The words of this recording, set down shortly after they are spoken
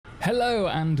Hello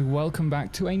and welcome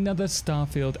back to another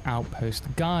Starfield Outpost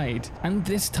guide, and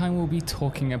this time we'll be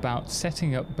talking about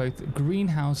setting up both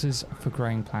greenhouses for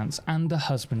growing plants and a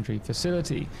husbandry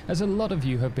facility, as a lot of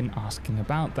you have been asking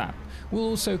about that. We'll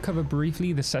also cover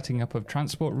briefly the setting up of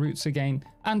transport routes again,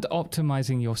 and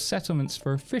optimizing your settlements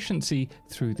for efficiency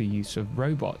through the use of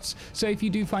robots. So if you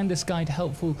do find this guide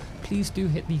helpful, please do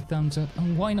hit the thumbs up,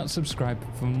 and why not subscribe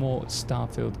for more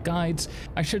Starfield guides.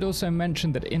 I should also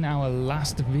mention that in our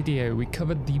last video we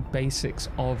covered the basics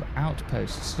of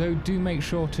Outposts, so do make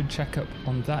sure to check up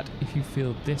on that if you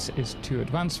feel this is too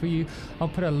advanced for you. I'll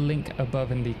put a link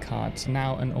above in the cards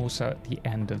now and also at the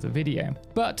end of the video.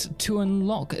 But to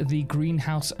unlock the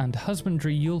greenhouse and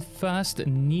husbandry, you'll first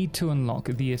need to unlock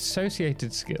the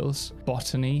associated skills,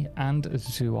 botany and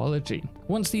zoology.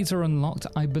 Once these are unlocked,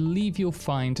 I believe you'll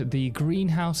find the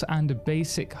greenhouse and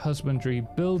basic husbandry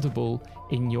buildable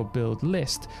in your build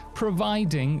list,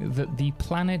 providing that the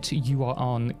planet you are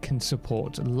on can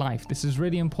support life. This is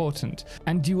really important,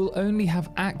 and you will only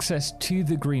have access to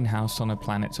the greenhouse on a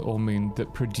planet or moon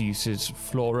that produces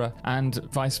flora, and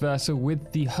vice versa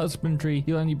with the husbandry.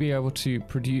 You'll only be able to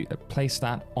place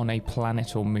that on a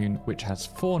planet or moon which has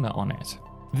fauna on it.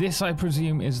 This, I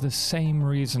presume, is the same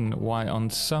reason why on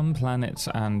some planets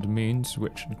and moons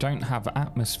which don't have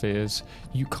atmospheres,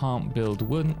 you can't build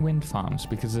wind farms,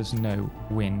 because there's no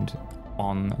wind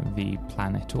on the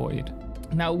planetoid.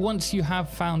 Now, once you have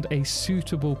found a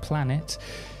suitable planet,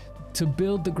 to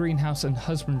build the greenhouse and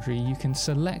husbandry, you can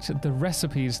select the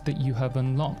recipes that you have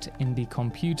unlocked in the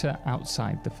computer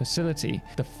outside the facility.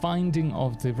 The finding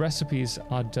of the recipes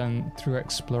are done through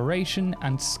exploration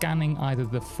and scanning either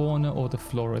the fauna or the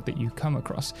flora that you come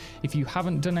across. If you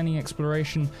haven't done any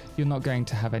exploration, you're not going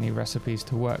to have any recipes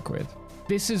to work with.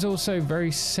 This is also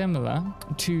very similar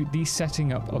to the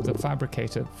setting up of the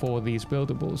fabricator for these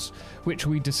buildables, which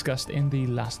we discussed in the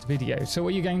last video. So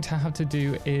what you're going to have to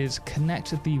do is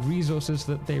connect the resources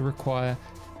that they require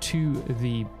to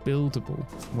the buildable,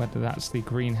 whether that's the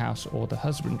greenhouse or the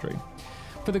husbandry.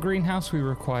 For the greenhouse, we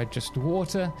require just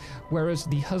water, whereas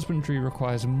the husbandry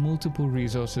requires multiple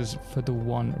resources for the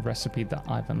one recipe that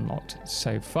I've unlocked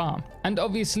so far. And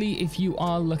obviously, if you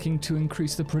are looking to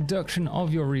increase the production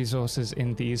of your resources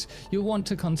in these, you'll want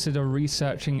to consider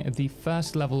researching the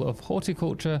first level of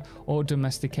horticulture or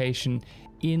domestication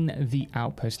in the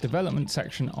Outpost development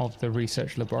section of the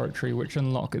research laboratory, which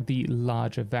unlock the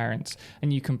larger variants,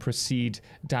 and you can proceed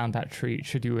down that tree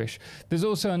should you wish. There's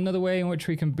also another way in which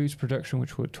we can boost production,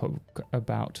 which we'll talk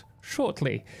about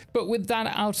shortly. But with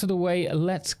that out of the way,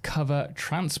 let's cover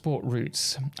transport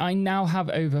routes. I now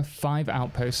have over 5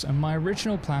 outposts, and my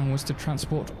original plan was to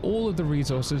transport all of the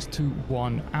resources to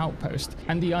one outpost,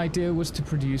 and the idea was to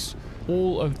produce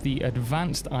all of the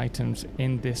advanced items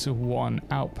in this one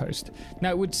outpost.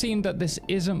 Now, it would seem that this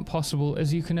isn't possible,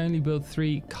 as you can only build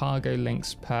 3 cargo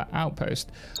links per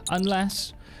outpost,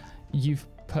 unless you've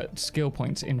put skill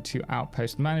points into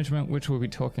outpost management, which we'll be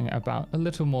talking about a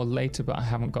little more later, but I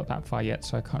haven't got that far yet,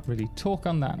 so I can't really talk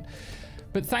on that.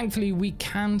 But thankfully, we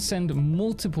can send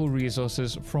multiple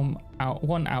resources from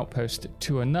one outpost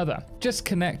to another. Just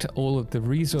connect all of the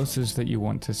resources that you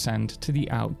want to send to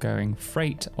the outgoing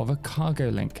freight of a cargo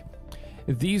link.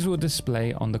 These will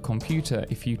display on the computer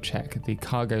if you check the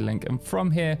cargo link, and from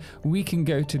here we can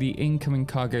go to the incoming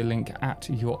cargo link at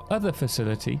your other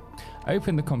facility,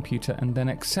 open the computer, and then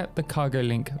accept the cargo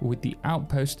link with the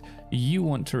outpost you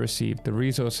want to receive the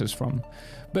resources from.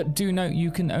 But do note, you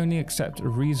can only accept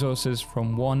resources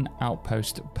from one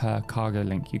outpost per cargo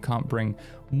link. You can't bring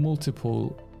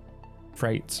multiple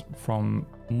freights from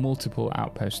multiple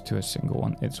outposts to a single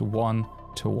one. It's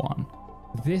 1-to-1.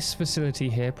 This facility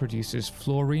here produces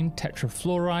fluorine,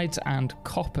 tetrafluorides, and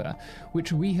copper,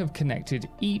 which we have connected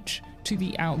each to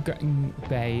the outgoing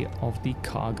bay of the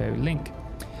cargo link.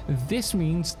 This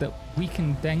means that we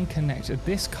can then connect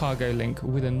this cargo link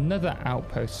with another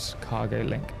outpost's cargo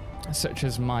link, such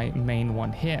as my main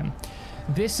one here.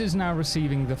 This is now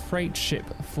receiving the freight ship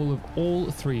full of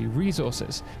all 3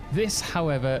 resources. This,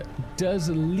 however, does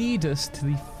lead us to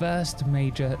the first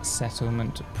major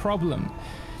settlement problem.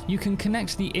 You can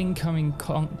connect the incoming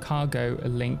cargo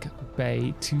link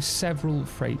bay to several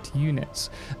freight units.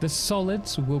 The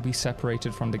solids will be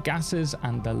separated from the gases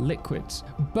and the liquids.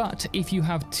 But if you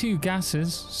have 2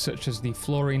 gases, such as the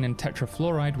fluorine and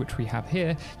tetrafluoride, which we have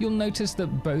here, you'll notice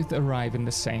that both arrive in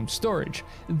the same storage.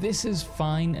 This is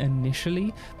fine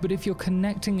initially, but if you're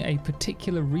connecting a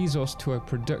particular resource to a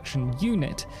production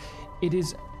unit, it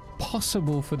is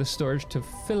impossible for the storage to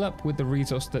fill up with the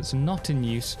resource that's not in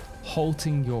use,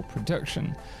 halting your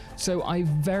production. So I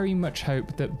very much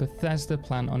hope that Bethesda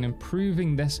plan on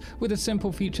improving this with a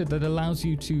simple feature that allows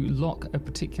you to lock a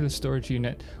particular storage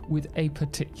unit with a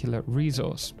particular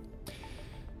resource.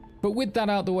 But with that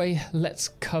out of the way, let's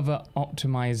cover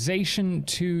optimization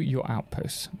to your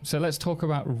outposts. So let's talk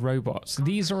about robots.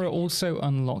 These are also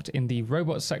unlocked in the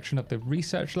robots section of the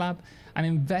research lab, and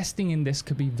investing in this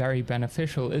could be very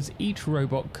beneficial as each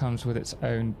robot comes with its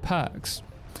own perks.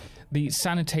 The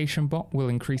sanitation bot will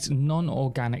increase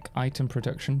non-organic item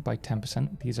production by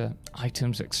 10%. These are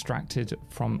items extracted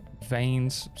from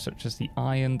veins such as the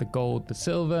iron, the gold, the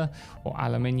silver, or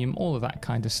aluminium, all of that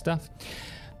kind of stuff.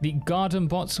 The garden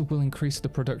bots will increase the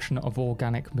production of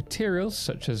organic materials,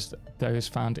 such as those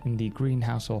found in the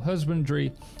greenhouse or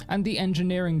husbandry, and the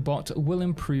engineering bot will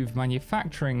improve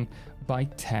manufacturing by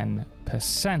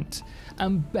 10%.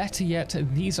 And better yet,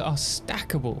 these are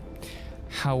stackable.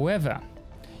 However,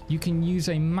 you can use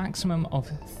a maximum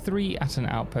of 3 at an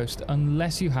outpost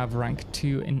unless you have rank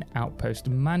 2 in outpost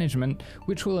management,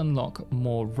 which will unlock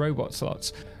more robot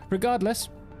slots. Regardless,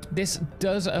 this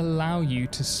does allow you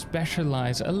to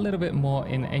specialize a little bit more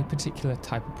in a particular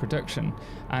type of production,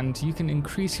 and you can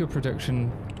increase your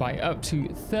production by up to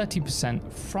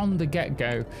 30% from the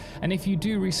get-go. And if you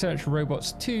do research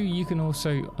robots too, you can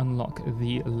also unlock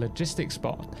the logistics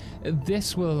bot.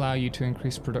 This will allow you to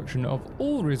increase production of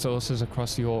all resources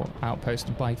across your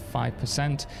outpost by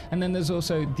 5%. And then there's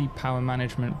also the power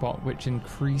management bot, which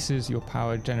increases your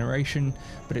power generation,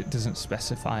 but it doesn't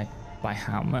specify by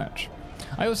how much.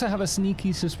 I also have a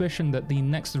sneaky suspicion that the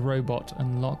next robot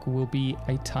unlock will be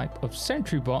a type of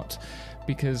sentry bot,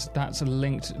 because that's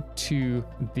linked to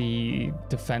the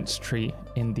defense tree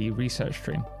in the research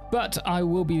tree. But I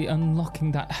will be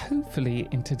unlocking that hopefully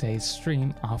in today's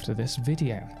stream after this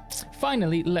video.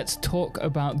 Finally, let's talk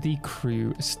about the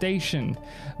crew station.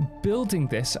 Building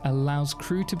this allows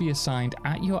crew to be assigned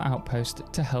at your outpost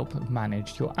to help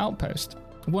manage your outpost.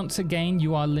 Once again,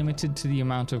 you are limited to the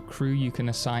amount of crew you can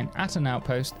assign at an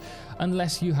outpost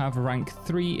unless you have rank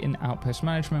 3 in outpost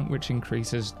management, which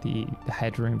increases the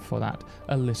headroom for that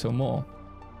a little more.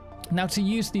 Now, to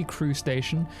use the crew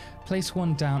station, place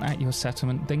one down at your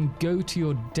settlement, then go to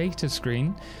your data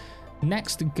screen.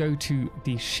 Next, go to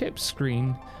the ship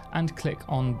screen and click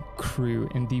on crew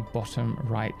in the bottom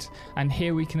right. And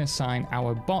here we can assign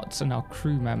our bots and our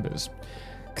crew members.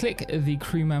 Click the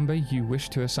crew member you wish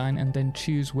to assign and then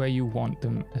choose where you want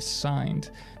them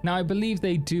assigned. Now, I believe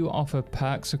they do offer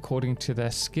perks according to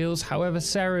their skills. However,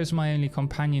 Sarah is my only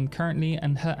companion currently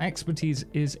and her expertise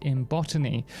is in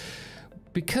botany.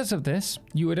 Because of this,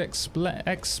 you would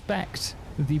expect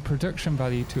the production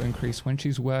value to increase when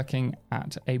she's working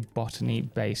at a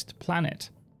botany-based planet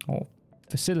or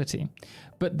facility.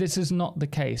 But this is not the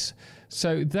case.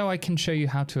 So though I can show you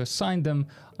how to assign them,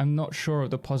 I'm not sure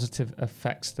of the positive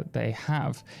effects that they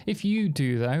have. If you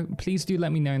do though, please do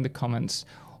let me know in the comments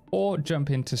or jump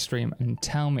into stream and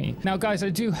tell me. Now guys, I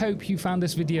do hope you found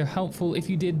this video helpful. If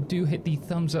you did, do hit the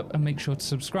thumbs up and make sure to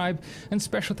subscribe. And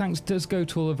special thanks does go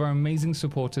to all of our amazing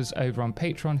supporters over on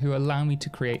Patreon who allow me to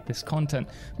create this content.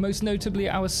 Most notably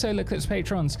our Solarclipse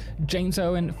patrons, James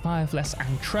Owen, Firefless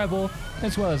and Treble,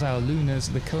 as well as our Lunas,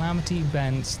 The Calamity,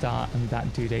 Ben, Star and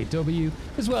That Dude AW,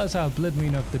 as well as our Blood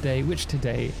Moon of the day, which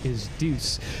today is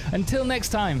Deuce. Until next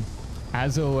time,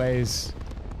 as always,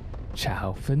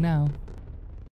 ciao for now.